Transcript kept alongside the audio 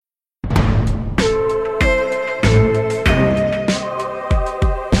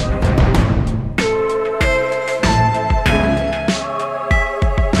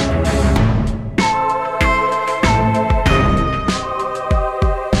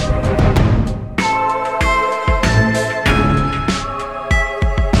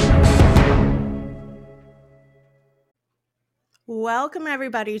welcome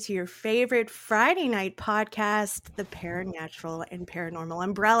everybody to your favorite Friday night podcast, The Paranatural and Paranormal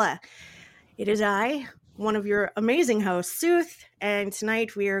Umbrella. It is I, one of your amazing hosts, Sooth, and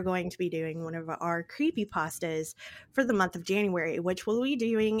tonight we are going to be doing one of our creepypastas for the month of January, which we'll be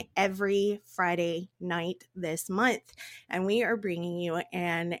doing every Friday night this month. And we are bringing you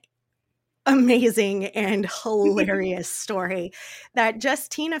an amazing and hilarious story that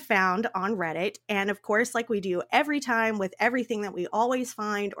JustTina found on Reddit. And of course, like we do every time with everything that we always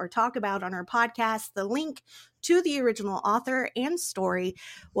find or talk about on our podcast, the link to the original author and story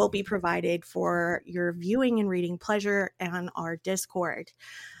will be provided for your viewing and reading pleasure on our Discord.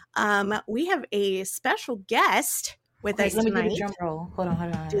 We have a special guest with us tonight. Let me do the drum roll. Hold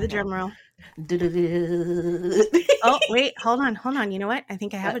on. Do the drum roll. Oh, wait, hold on. You know what? I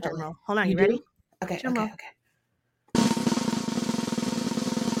think I have a drum roll. Hold on, you ready? Okay.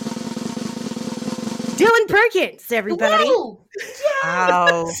 Dylon Perkins, everybody. Whoa!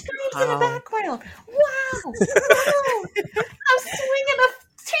 Yeah! Screams in the background. Wow! I'm swinging a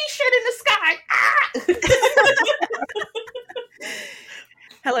t-shirt in the sky.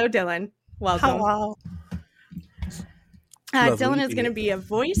 Hello, Dylon. Welcome. Hello. Dylon is going to be a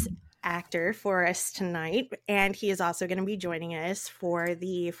voice actor for us tonight, and he is also going to be joining us for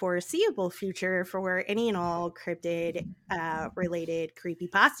the foreseeable future for any and all cryptid related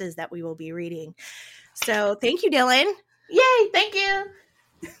creepypastas that we will be reading. So thank you, Dylon. Yay, thank you.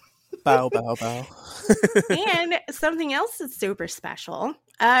 Bow, bow, bow. And something else that's super special.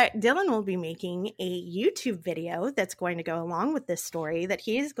 Dylon will be making a YouTube video that's going to go along with this story that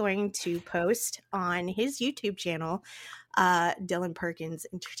he is going to post on his YouTube channel, Dylon Perkins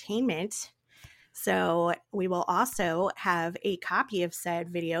Entertainment. So we will also have a copy of said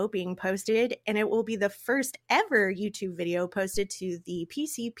video being posted, and it will be the first ever YouTube video posted to the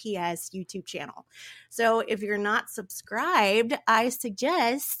PCPS YouTube channel. So if you're not subscribed, I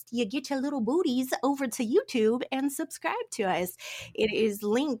suggest you get your little booties over to YouTube and subscribe to us. It is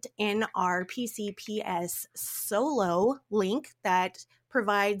linked in our PCPS solo link that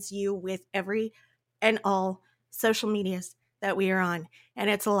provides you with every and all social medias that we are on, and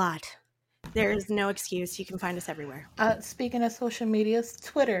it's a lot. There is no excuse. You can find us everywhere. Speaking of social medias,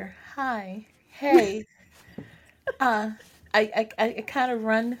 Twitter. Hi. Hey. I kind of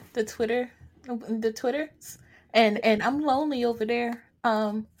run the Twitters, and I'm lonely over there.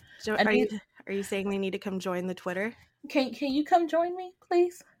 So are you saying they need to come join the Twitter? Can you come join me,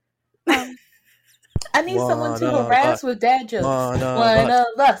 please? I need someone to harass with dad jokes. One of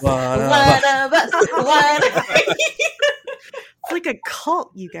us. It's like a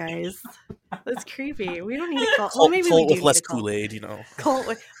cult, you guys. That's creepy. We don't need a cult. Cult, maybe cult we do with less Kool-Aid, you know. Cult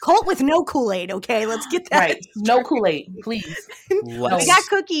with no Kool-Aid, okay? Let's get that. Right. No Kool-Aid, please. We got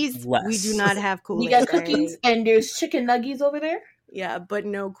cookies. Less. We do not have Kool-Aid. We got cookies, and there's chicken nuggies over there. Yeah, but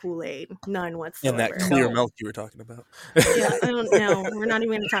no Kool-Aid. None whatsoever. And that clear milk you were talking about. Yeah, I don't know. We're not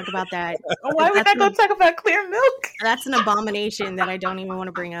even going to talk about that. Why would I go talk about clear milk? That's an abomination that I don't even want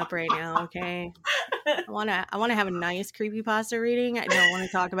to bring up right now, okay? I want to have a nice creepypasta reading. I don't want to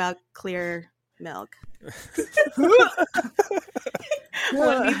talk about clear milk.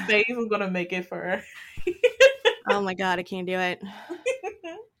 One of these days I'm going to make it for her. Oh my God, I can't do it.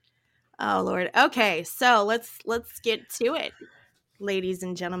 Oh Lord. Okay, so let's get to it. Ladies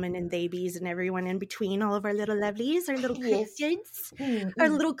and gentlemen and babies and everyone in between, all of our little lovelies, our little cryptids, our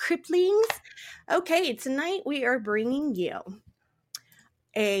little cryptlings. Okay, tonight we are bringing you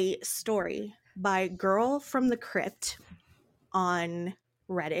a story by Girl from the Crypt on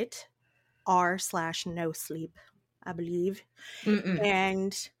Reddit, r/no sleep, I believe.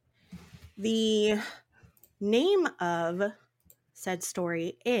 And the name of said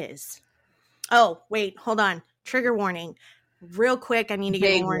story is... Oh, wait, hold on. Trigger warning. Real quick, I need to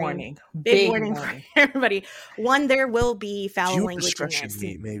give a warning. Big warning for everybody. One, there will be foul language discretion in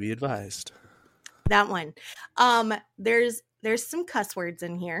this. may be advised. That one. There's some cuss words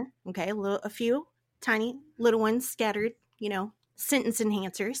in here. Okay, a few tiny little ones scattered. Sentence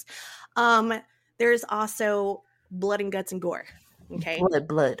enhancers. There's also blood and guts and gore. Okay,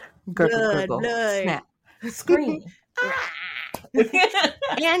 blood, gurgle, snap, scream.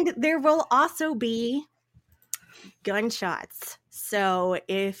 And there will also be gunshots. So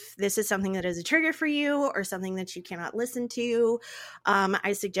if this is something that is a trigger for you or something that you cannot listen to,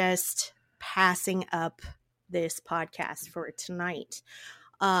 I suggest passing up this podcast for tonight.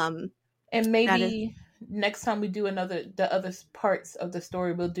 And maybe next time we do the other parts of the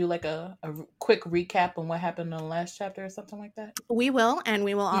story, we'll do like a quick recap on what happened in the last chapter or something like that. We will, and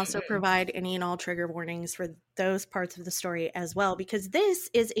we will also provide any and all trigger warnings for those parts of the story as well, because this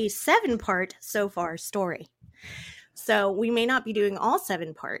is a 7-part so far story. So we may not be doing all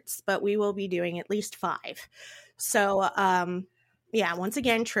 7 parts, but we will be doing at least 5. So, yeah, once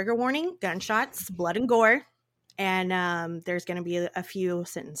again, trigger warning, gunshots, blood and gore. And there's going to be a few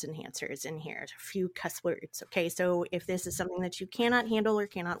sentence enhancers in here, a few cuss words. Okay, so if this is something that you cannot handle or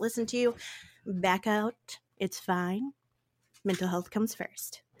cannot listen to, back out. It's fine. Mental health comes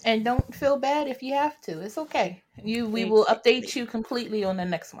first. And don't feel bad if you have to. It's okay. We will update you completely on the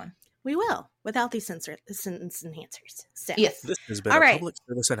next one. We will, without these sentence enhancers. So. Yes. This has been a public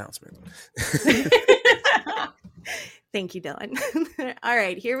service announcement. Thank you, Dylon. All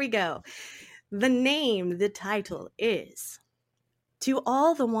right, here we go. The title is To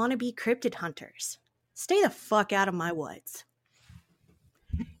All the Wannabe Cryptid Hunters, Stay the fuck out of my woods.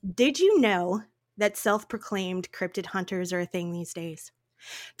 Did you know that self-proclaimed cryptid hunters are a thing these days?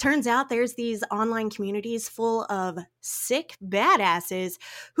 Turns out there's these online communities full of sick badasses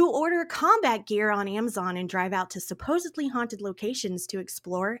who order combat gear on Amazon and drive out to supposedly haunted locations to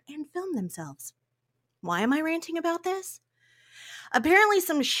explore and film themselves. Why am I ranting about this? Apparently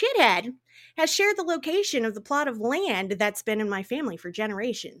some shithead has shared the location of the plot of land that's been in my family for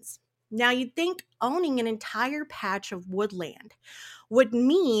generations. Now you'd think owning an entire patch of woodland would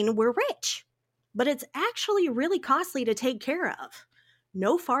mean we're rich, but it's actually really costly to take care of.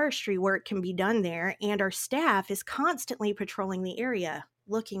 No forestry work can be done there, and our staff is constantly patrolling the area,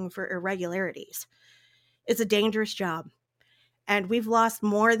 looking for irregularities. It's a dangerous job, and we've lost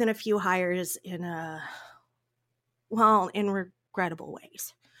more than a few hires in regrettable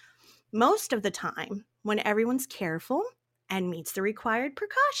ways. Most of the time, when everyone's careful and meets the required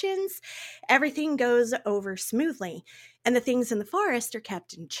precautions, everything goes over smoothly, and the things in the forest are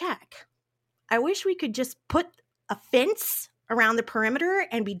kept in check. I wish we could just put a fence around the perimeter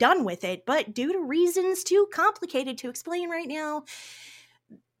and be done with it, but due to reasons too complicated to explain right now,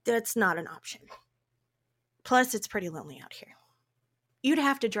 that's not an option. Plus, it's pretty lonely out here. You'd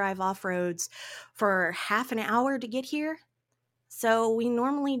have to drive off roads for half an hour to get here, so we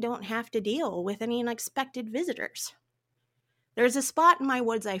normally don't have to deal with any unexpected visitors. There's a spot in my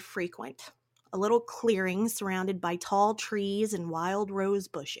woods I frequent, a little clearing surrounded by tall trees and wild rose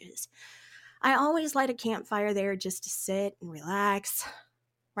bushes. I always light a campfire there just to sit and relax.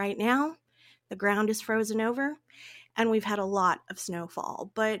 Right now, the ground is frozen over, and we've had a lot of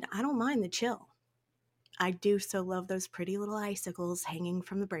snowfall, but I don't mind the chill. I do so love those pretty little icicles hanging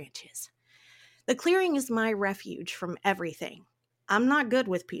from the branches. The clearing is my refuge from everything. I'm not good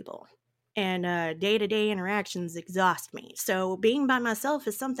with people, and day-to-day interactions exhaust me, so being by myself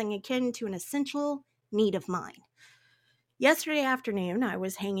is something akin to an essential need of mine. Yesterday afternoon, I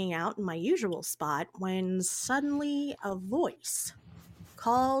was hanging out in my usual spot when suddenly a voice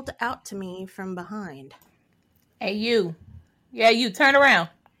called out to me from behind. Hey, you. Yeah, you. Turn around.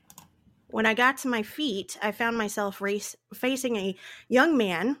 When I got to my feet, I found myself facing a young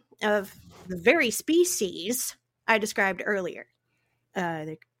man of the very species I described earlier,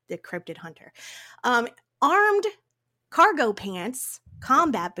 the cryptid hunter. Armed, cargo pants,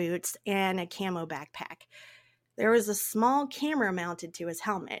 combat boots, and a camo backpack. There was a small camera mounted to his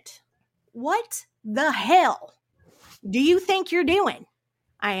helmet. What the hell do you think you're doing?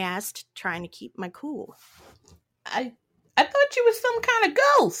 I asked, trying to keep my cool. I thought you was some kind of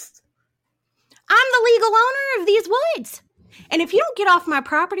ghost. I'm the legal owner of these woods. And if you don't get off my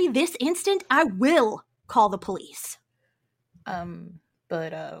property this instant, I will call the police.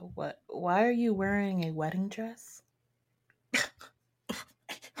 But why are you wearing a wedding dress?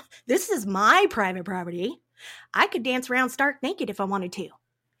 This is my private property. I could dance around stark naked if I wanted to.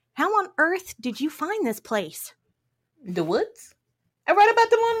 How on earth did you find this place? The woods? I read about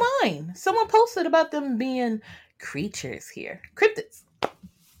them online. Someone posted about them being creatures here. Cryptids.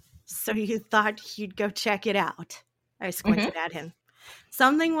 So you thought you'd go check it out? I squinted at him.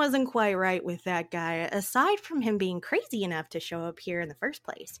 Something wasn't quite right with that guy, aside from him being crazy enough to show up here in the first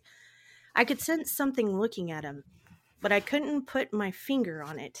place. I could sense something looking at him, but I couldn't put my finger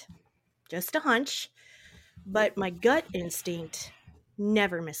on it. Just a hunch, but my gut instinct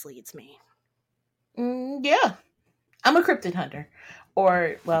never misleads me. Yeah, I'm a cryptid hunter.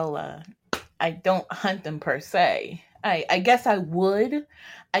 Or, well, I don't hunt them per se. I guess I would.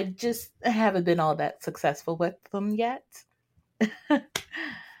 I just haven't been all that successful with them yet.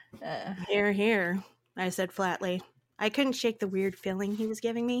 Here, here, I said flatly. I couldn't shake the weird feeling he was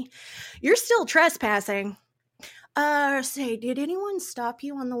giving me. You're still trespassing. Say, did anyone stop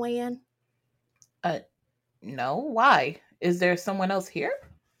you on the way in? No. Why? Is there someone else here?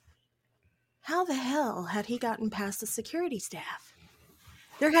 How the hell had he gotten past the security staff?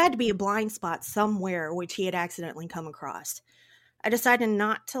 There had to be a blind spot somewhere which he had accidentally come across. I decided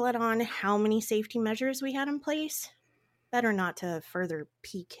not to let on how many safety measures we had in place. better not to further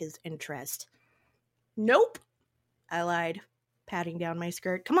pique his interest. Nope, I lied, patting down my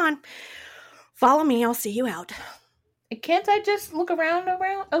skirt. Come on, follow me, I'll see you out. Can't I just look around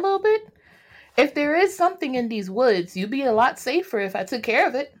a little bit? If there is something in these woods, you'd be a lot safer if I took care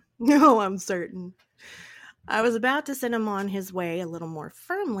of it. No, I'm certain. I was about to send him on his way a little more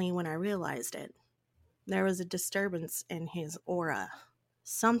firmly when I realized it. There was a disturbance in his aura.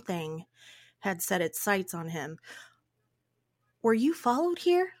 Something had set its sights on him. Were you followed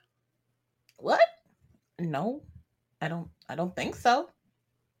here? What? No, I don't think so.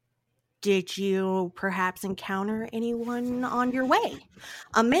 Did you perhaps encounter anyone on your way?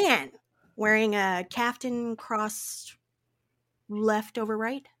 A man wearing a caftan crossed left over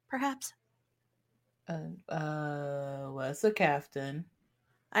right, perhaps? What's a caftan?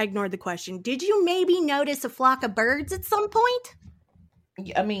 I ignored the question. Did you maybe notice a flock of birds at some point?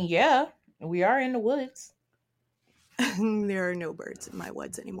 I mean, yeah, we are in the woods. There are no birds in my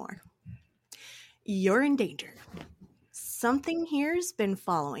woods anymore. You're in danger. Something here's been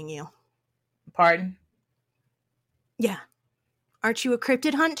following you. Pardon? Yeah. Aren't you a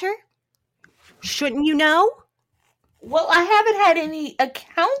cryptid hunter? Shouldn't you know? Well, I haven't had any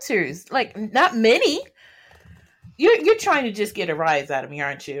encounters. Like, not many. You're trying to just get a rise out of me,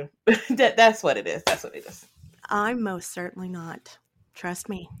 aren't you? That's what it is. That's what it is. I'm most certainly not. Trust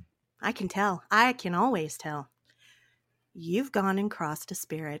me. I can tell. I can always tell. You've gone and crossed a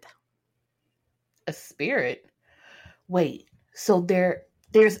spirit. A spirit? Wait, so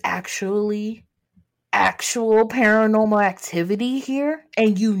there's actual paranormal activity here?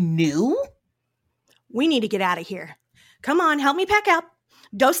 And you knew? We need to get out of here. Come on, help me pack up.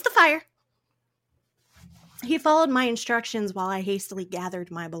 Dose the fire. He followed my instructions while I hastily gathered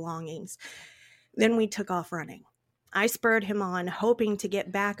my belongings. Then we took off running. I spurred him on, hoping to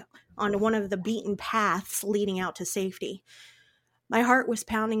get back onto one of the beaten paths leading out to safety. My heart was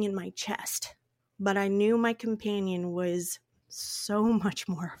pounding in my chest, but I knew my companion was so much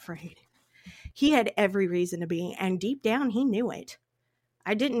more afraid. He had every reason to be, and deep down he knew it.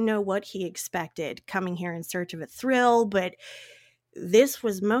 I didn't know what he expected, coming here in search of a thrill, but this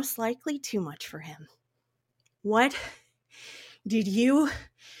was most likely too much for him. What did you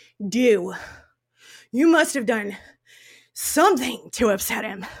do? You must have done something to upset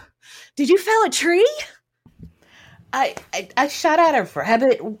him. Did you fell a tree? I shot at a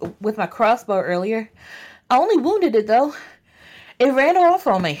rabbit with my crossbow earlier. I only wounded it, though. It ran off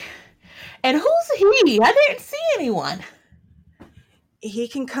on me. And who's he? I didn't see anyone. He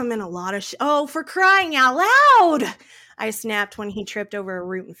can come in a lot of oh, for crying out loud! I snapped when he tripped over a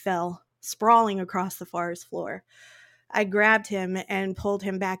root and fell, sprawling across the forest floor. I grabbed him and pulled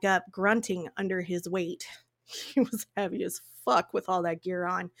him back up, grunting under his weight. He was heavy as fuck with all that gear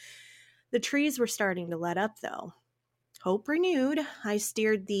on. The trees were starting to let up, though. Hope renewed, I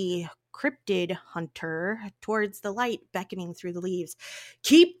steered the cryptid hunter towards the light beckoning through the leaves.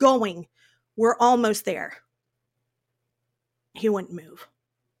 Keep going. We're almost there. He wouldn't move.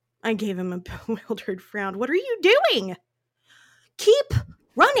 I gave him a bewildered frown. What are you doing? Keep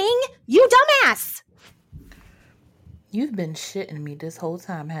running, you dumbass! You've been shitting me this whole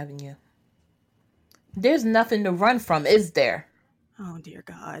time, haven't you? There's nothing to run from, is there? Oh, dear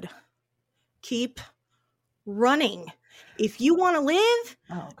God. Keep running. If you want to live,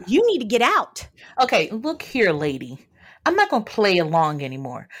 you need to get out. Okay, look here, lady. I'm not going to play along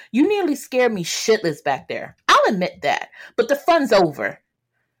anymore. You nearly scared me shitless back there. I'll admit that. But the fun's over.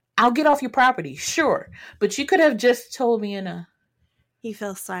 I'll get off your property, sure. But you could have just told me in a... He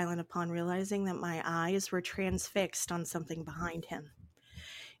fell silent upon realizing that my eyes were transfixed on something behind him.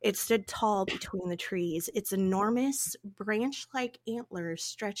 It stood tall between the trees, its enormous, branch-like antlers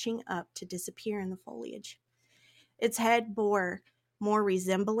stretching up to disappear in the foliage. Its head bore more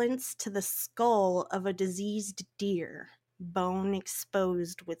resemblance to the skull of a diseased deer, bone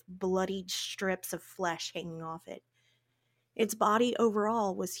exposed with bloodied strips of flesh hanging off it. Its body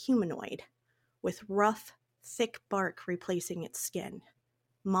overall was humanoid, with rough, thick bark replacing its skin.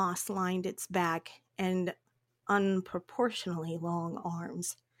 Moss lined its back and unproportionally long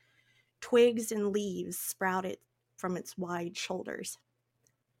arms. Twigs and leaves sprouted from its wide shoulders.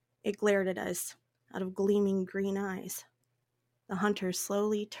 It glared at us out of gleaming green eyes. The hunter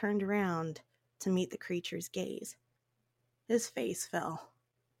slowly turned around to meet the creature's gaze. His face fell.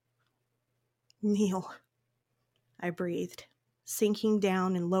 Kneel, I breathed, sinking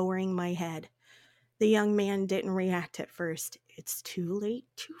down and lowering my head. The young man didn't react at first. It's too late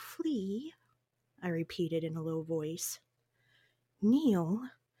to flee, I repeated in a low voice. Kneel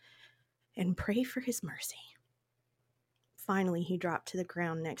and pray for his mercy. Finally, he dropped to the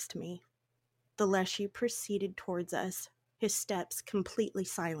ground next to me. The Leshy proceeded towards us, his steps completely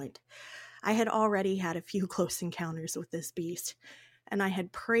silent. I had already had a few close encounters with this beast, and I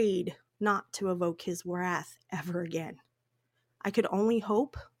had prayed not to evoke his wrath ever again. I could only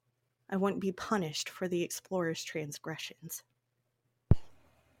hope I wouldn't be punished for the explorer's transgressions.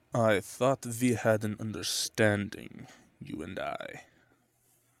 I thought we had an understanding, you and I.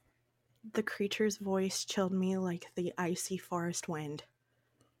 The creature's voice chilled me like the icy forest wind.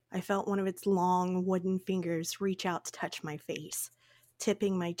 I felt one of its long, wooden fingers reach out to touch my face,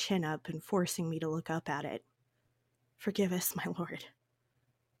 tipping my chin up and forcing me to look up at it. "Forgive us, my lord,"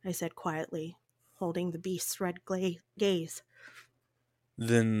 I said quietly, holding the beast's red gaze.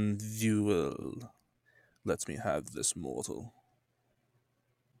 Then you will let me have this mortal.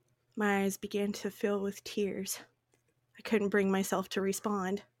 My eyes began to fill with tears. I couldn't bring myself to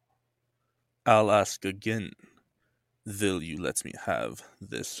respond. I'll ask again. Will you let me have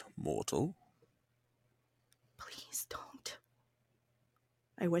this mortal? "Please don't,"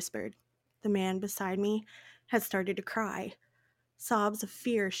 I whispered. The man beside me had started to cry, sobs of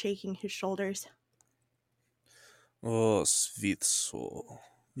fear shaking his shoulders. Oh, sweet soul,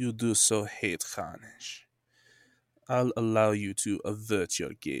 you do so hate Kanish. I'll allow you to avert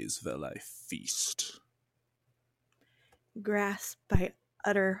your gaze while I feast. Grasped by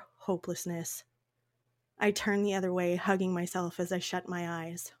utter hopelessness, I turned the other way, hugging myself as I shut my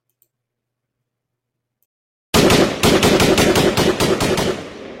eyes.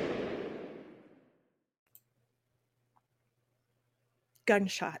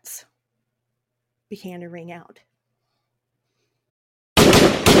 Gunshots began to ring out.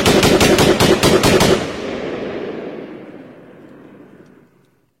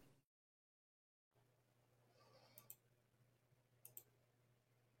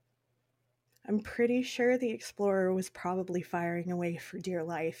 I'm pretty sure the explorer was probably firing away for dear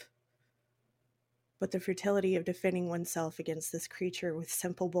life. But the futility of defending oneself against this creature with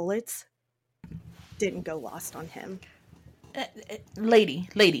simple bullets didn't go lost on him. Lady,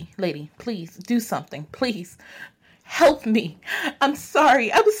 please do something. Please help me. I'm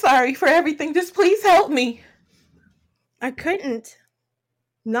sorry for everything. Just please help me. I couldn't.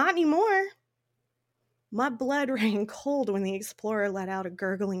 Not anymore. My blood ran cold when the explorer let out a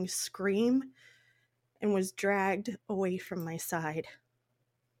gurgling scream and was dragged away from my side.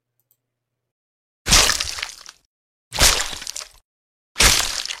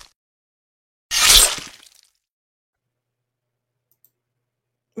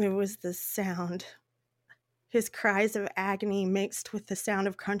 It was the sound. His cries of agony mixed with the sound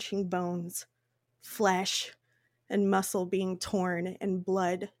of crunching bones, flesh, and muscle being torn and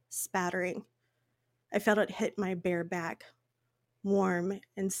blood spattering. I felt it hit my bare back, warm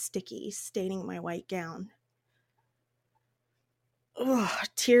and sticky, staining my white gown. Ugh,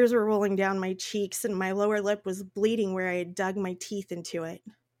 tears were rolling down my cheeks, and my lower lip was bleeding where I had dug my teeth into it.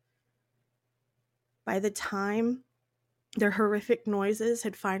 By the time their horrific noises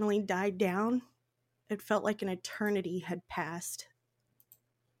had finally died down, it felt like an eternity had passed.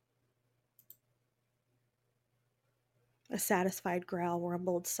 A satisfied growl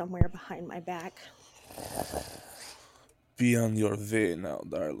rumbled somewhere behind my back. Be on your way now,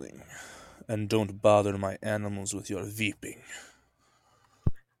 darling, and don't bother my animals with your weeping.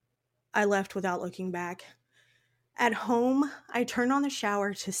 I left without looking back. At home, I turned on the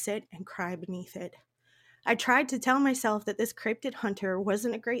shower to sit and cry beneath it. I tried to tell myself that this cryptid hunter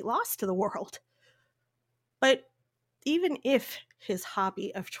wasn't a great loss to the world. But even if his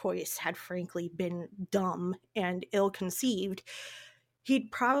hobby of choice had frankly been dumb and ill-conceived,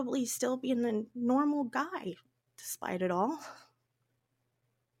 he'd probably still be a normal guy, despite it all.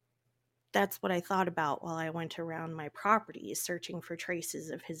 That's what I thought about while I went around my property searching for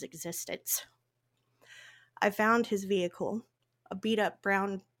traces of his existence. I found his vehicle, a beat-up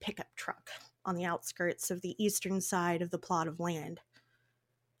brown pickup truck, on the outskirts of the eastern side of the plot of land.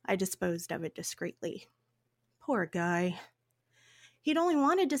 I disposed of it discreetly. Poor guy. He'd only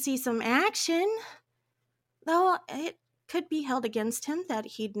wanted to see some action, though it could be held against him that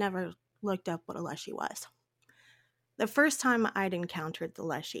he'd never looked up what a leshy was. The first time I'd encountered the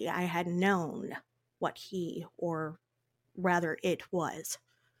leshy, I had known what he, or rather it, was.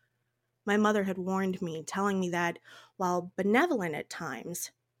 My mother had warned me, telling me that, while benevolent at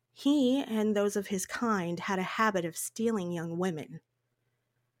times, he and those of his kind had a habit of stealing young women.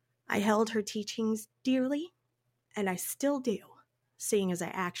 I held her teachings dearly, and I still do, seeing as I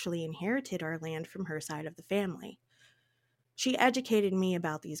actually inherited our land from her side of the family. She educated me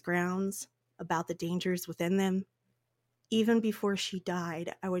about these grounds, about the dangers within them. Even before she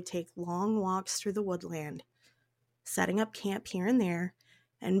died, I would take long walks through the woodland, setting up camp here and there,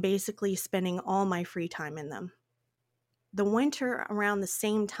 and basically spending all my free time in them. The winter around the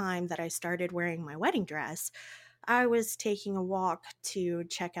same time that I started wearing my wedding dress, I was taking a walk to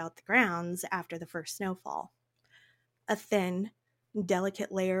check out the grounds after the first snowfall. A thin,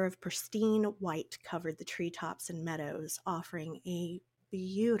 delicate layer of pristine white covered the treetops and meadows, offering a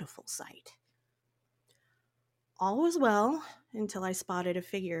beautiful sight. All was well until I spotted a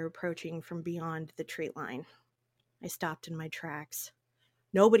figure approaching from beyond the tree line. I stopped in my tracks.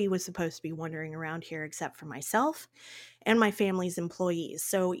 Nobody was supposed to be wandering around here except for myself and my family's employees,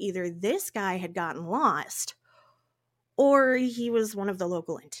 so either this guy had gotten lost or he was one of the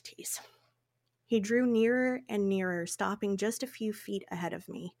local entities. He drew nearer and nearer, stopping just a few feet ahead of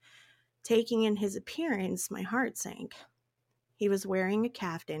me. Taking in his appearance, my heart sank. He was wearing a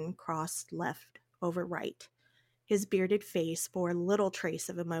caftan crossed left over right. His bearded face bore little trace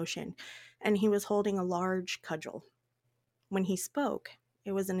of emotion, and he was holding a large cudgel. When he spoke,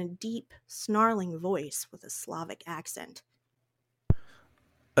 it was in a deep, snarling voice with a Slavic accent.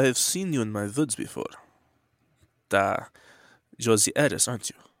 I have seen you in my woods before. You're the heiress, aren't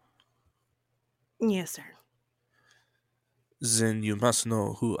you? Yes, sir. Then you must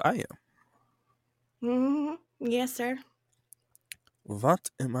know who I am. Yes, sir.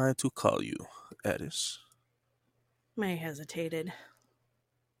 What am I to call you, heiress? I hesitated.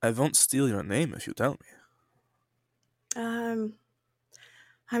 I won't steal your name if you tell me.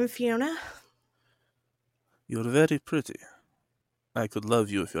 I'm Fiona. You're very pretty. I could love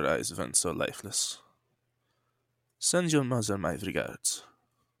you if your eyes weren't so lifeless. Send your mother my regards,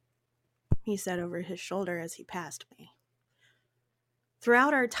 he said over his shoulder as he passed me.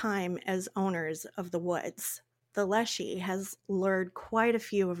 Throughout our time as owners of the woods, the Leshy has lured quite a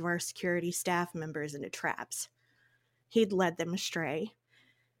few of our security staff members into traps. He'd led them astray.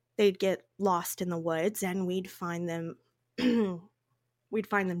 They'd get lost in the woods, and we'd find them drowned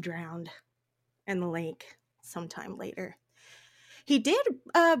in the lake sometime later. He did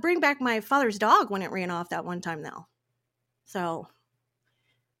bring back my father's dog when it ran off that one time, though. So,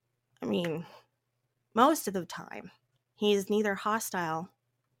 I mean, most of the time, he's neither hostile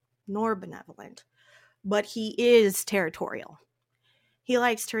nor benevolent, but he is territorial. He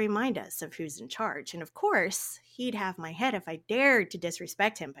likes to remind us of who's in charge, and of course, he'd have my head if I dared to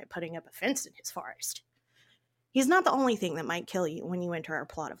disrespect him by putting up a fence in his forest. He's not the only thing that might kill you when you enter our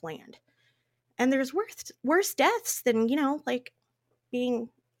plot of land. And there's worse deaths than, like being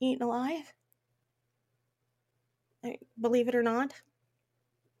eaten alive. Believe it or not,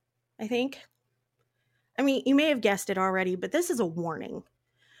 I think. I mean, you may have guessed it already, but this is a warning.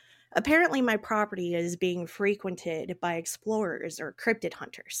 Apparently, my property is being frequented by explorers or cryptid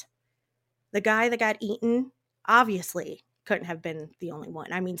hunters. The guy that got eaten obviously couldn't have been the only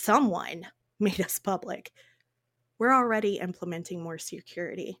one. I mean, someone made us public. We're already implementing more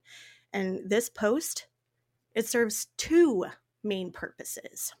security. And this post, it serves two main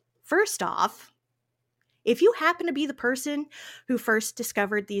purposes. First off, if you happen to be the person who first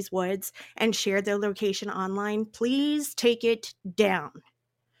discovered these woods and shared their location online, please take it down.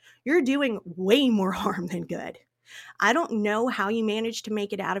 You're doing way more harm than good. I don't know how you managed to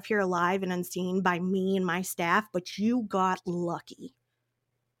make it out of here alive and unseen by me and my staff, but you got lucky.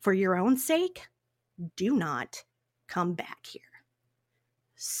 For your own sake, do not come back here.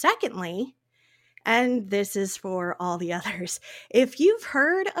 Secondly, and this is for all the others, if you've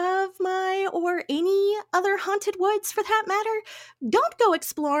heard of my or any other haunted woods for that matter, don't go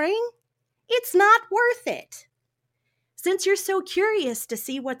exploring. It's not worth it. Since you're so curious to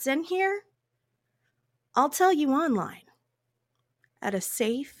see what's in here, I'll tell you online at a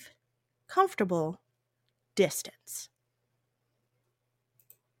safe, comfortable distance.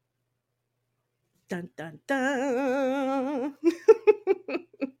 Dun, dun, dun.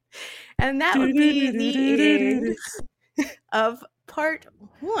 And that would be the end of part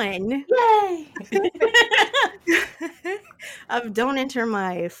 1. Yay! Of Don't Enter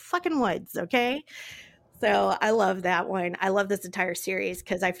My Fucking Woods, okay? So I love that one. I love this entire series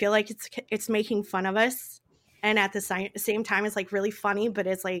because I feel like it's making fun of us. And at the same time, it's like really funny, but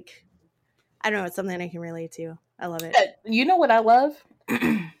it's like, I don't know, it's something I can relate to. I love it. You know what I love?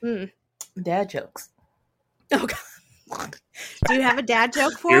 Dad jokes. Oh, God. Do you have a dad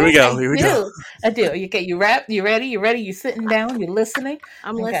joke for Here us? we go. Here we go. I do. Okay, you rap. You ready? You ready? You sitting down? You listening?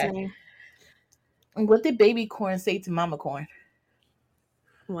 I'm listening. What did baby corn say to mama corn?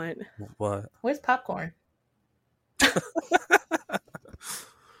 What? Where's popcorn?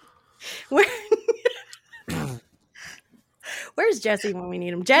 Where's Jesse when we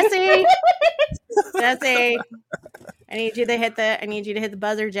need him? Jesse! Jesse! I need you to hit the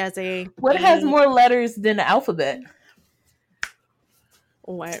buzzer, Jesse. What has more letters than the alphabet?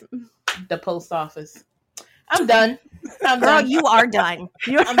 What? The post office. I'm done. I'm Girl, done. you are done.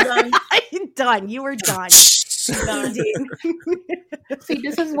 I'm done. Done. You are done. Indeed. See,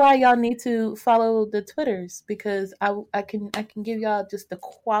 this is why y'all need to follow the Twitters, because I can give y'all just the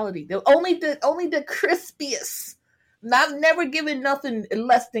quality. Only the crispiest. I've never given nothing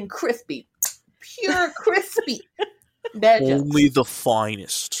less than crispy. Pure crispy. Only the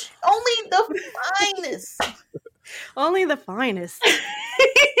finest. Only the finest. Only the finest.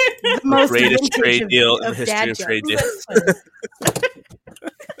 The most Greatest trade deal in the of history dad of trade jokes. deals.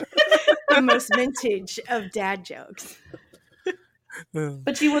 The most vintage of dad jokes.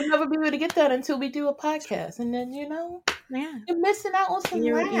 But you will never be able to get that until we do a podcast, and then Yeah, you're missing out on some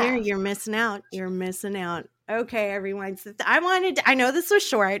laughs. you're missing out. You're missing out. Okay, everyone. So I know this was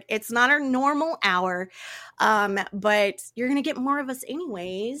short. It's not our normal hour, but you're gonna get more of us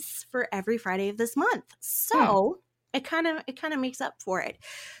anyways for every Friday of this month. So it kind of makes up for it.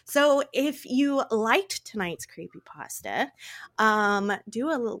 So if you liked tonight's creepypasta, do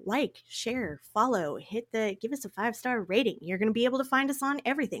a like, share, follow, give us a 5-star rating. You're going to be able to find us on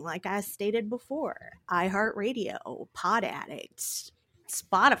everything, like I stated before: iHeartRadio, Pod Addict,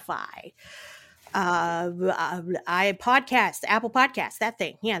 Spotify, iPodcast, Apple Podcasts, that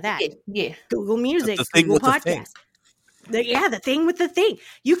thing. Yeah, that. Yeah. Google Music, The thing Google with the thing. Podcasts. The thing with the thing.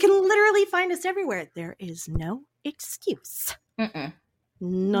 You can literally find us everywhere. There is no excuse.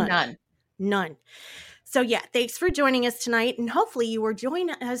 None. So yeah, thanks for joining us tonight, and hopefully you will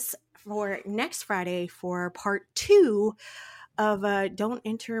join us for next Friday for part 2 of Don't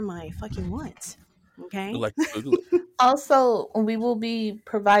Enter My Fucking Woods. Okay. Like Google it. Also, we will be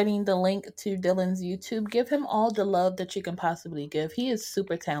providing the link to Dylon's YouTube. Give him all the love that you can possibly give. He is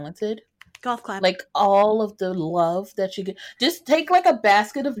super talented. Golf clap. Like all of the love that you get. Just take like a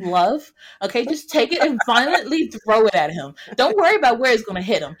basket of love. Okay, just take it and violently throw it at him. Don't worry about where it's gonna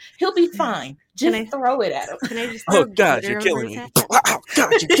hit him. He'll be fine. Just throw it at him. Can I just Oh God, you're killing me! Wow,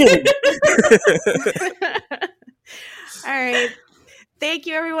 God, you're killing me! All right. Thank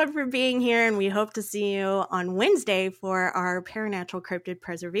you, everyone, for being here, and we hope to see you on Wednesday for our Paranatural Cryptid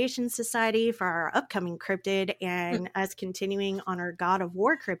Preservation Society, for our upcoming cryptid, and us continuing on our God of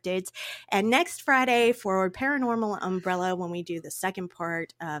War cryptids, and next Friday for Paranormal Umbrella when we do the second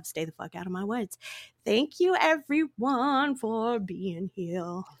part of Stay the Fuck Out of My Woods. Thank you, everyone, for being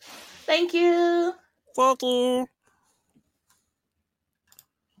here. Thank you. Fuck you.